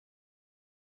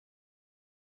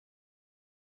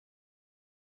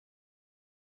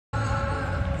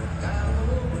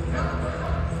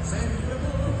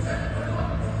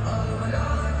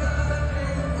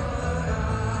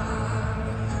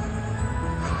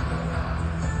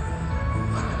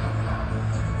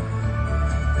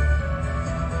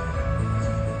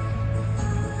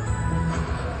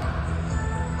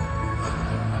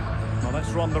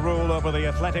won the rule over the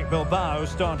Athletic Bilbao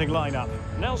starting lineup.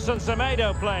 Nelson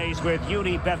Semedo plays with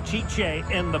Yuri Berchiche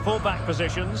in the fullback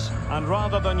positions. And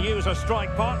rather than use a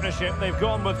strike partnership, they've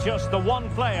gone with just the one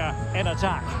player in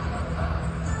attack.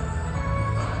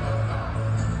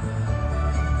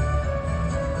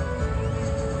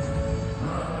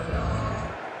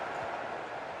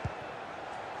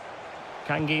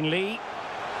 Kangin Lee.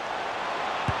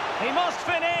 He must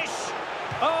finish!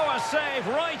 Oh, a save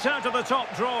right out of the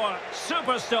top drawer.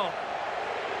 Super stop.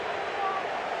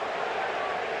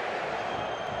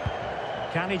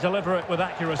 Can he deliver it with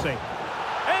accuracy?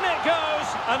 In it goes!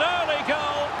 An early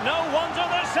goal. No wonder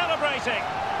they're celebrating.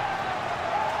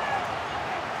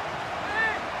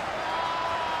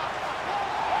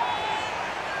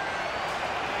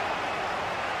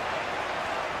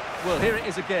 Well, here it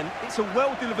is again. It's a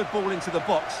well-delivered ball into the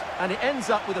box, and it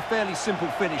ends up with a fairly simple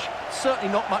finish.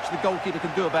 Certainly not much the goalkeeper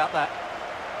can do about that.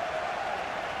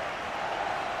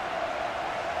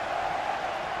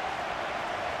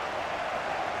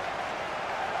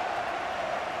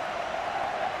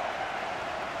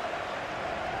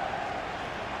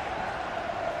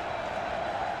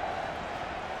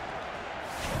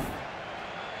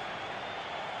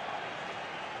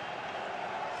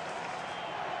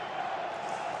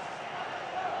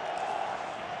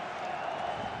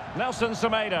 Nelson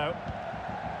Semedo.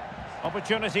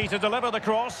 Opportunity to deliver the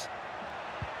cross.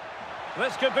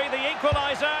 This could be the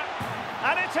equaliser.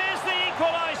 And it is the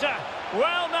equaliser.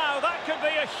 Well, now, that could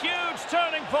be a huge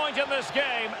turning point in this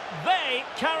game. They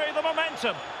carry the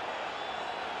momentum.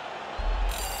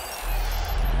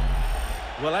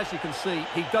 Well, as you can see,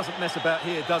 he doesn't mess about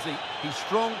here, does he? He's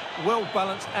strong,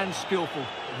 well-balanced and skillful.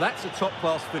 That's a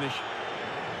top-class finish.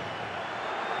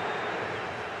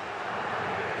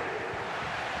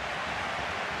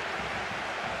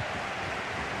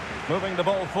 Moving the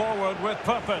ball forward with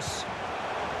purpose.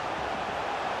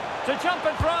 To jump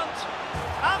in front.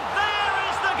 And there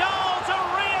is the goal to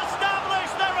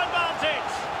re-establish their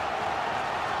advantage.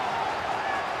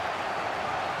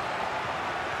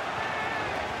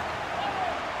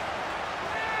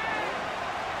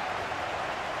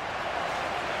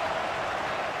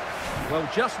 Well,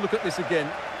 just look at this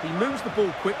again. He moves the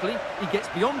ball quickly, he gets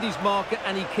beyond his marker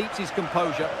and he keeps his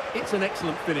composure. It's an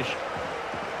excellent finish.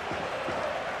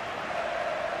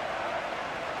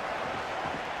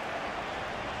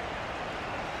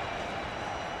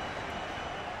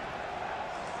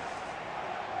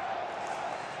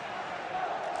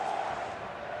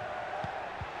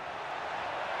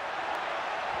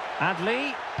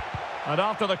 Adley, and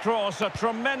after the cross, a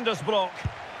tremendous block.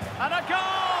 And a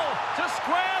goal to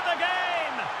square the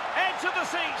game. Edge of the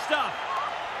seat stuff.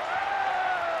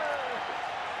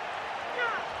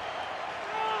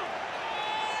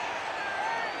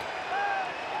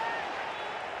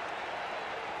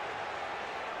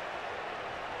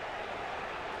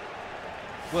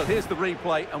 Well, here's the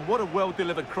replay, and what a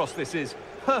well-delivered cross this is.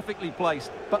 Perfectly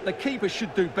placed, but the keeper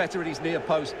should do better at his near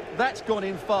post. That's gone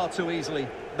in far too easily.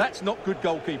 That's not good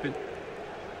goalkeeping.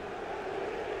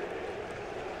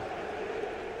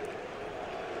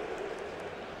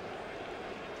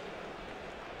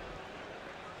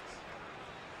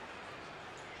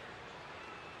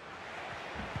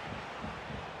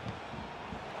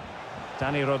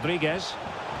 Dani Rodriguez.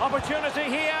 Opportunity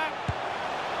here.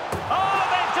 Oh,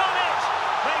 they've done it!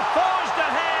 They forged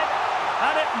ahead,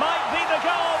 and it might be the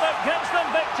goal that gives them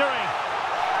victory.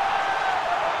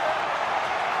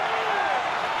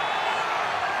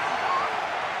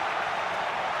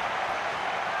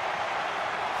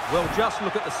 Well, just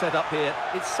look at the setup here.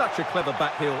 It's such a clever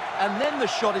backheel. And then the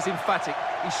shot is emphatic.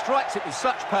 He strikes it with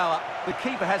such power. The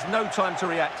keeper has no time to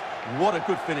react. What a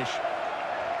good finish.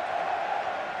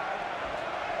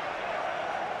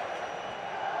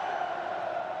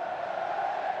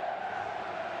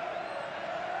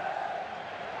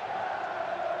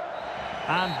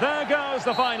 And there goes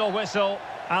the final whistle.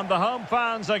 And the home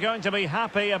fans are going to be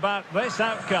happy about this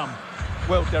outcome.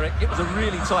 Well, Derek, it was a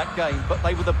really tight game, but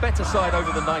they were the better side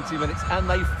over the 90 minutes, and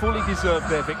they fully deserved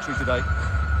their victory today.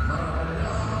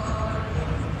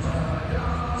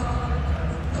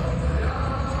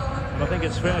 I think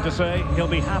it's fair to say he'll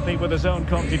be happy with his own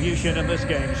contribution in this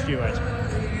game, Stuart.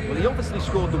 Well, he obviously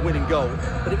scored the winning goal,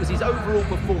 but it was his overall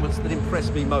performance that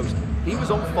impressed me most. He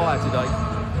was on fire today.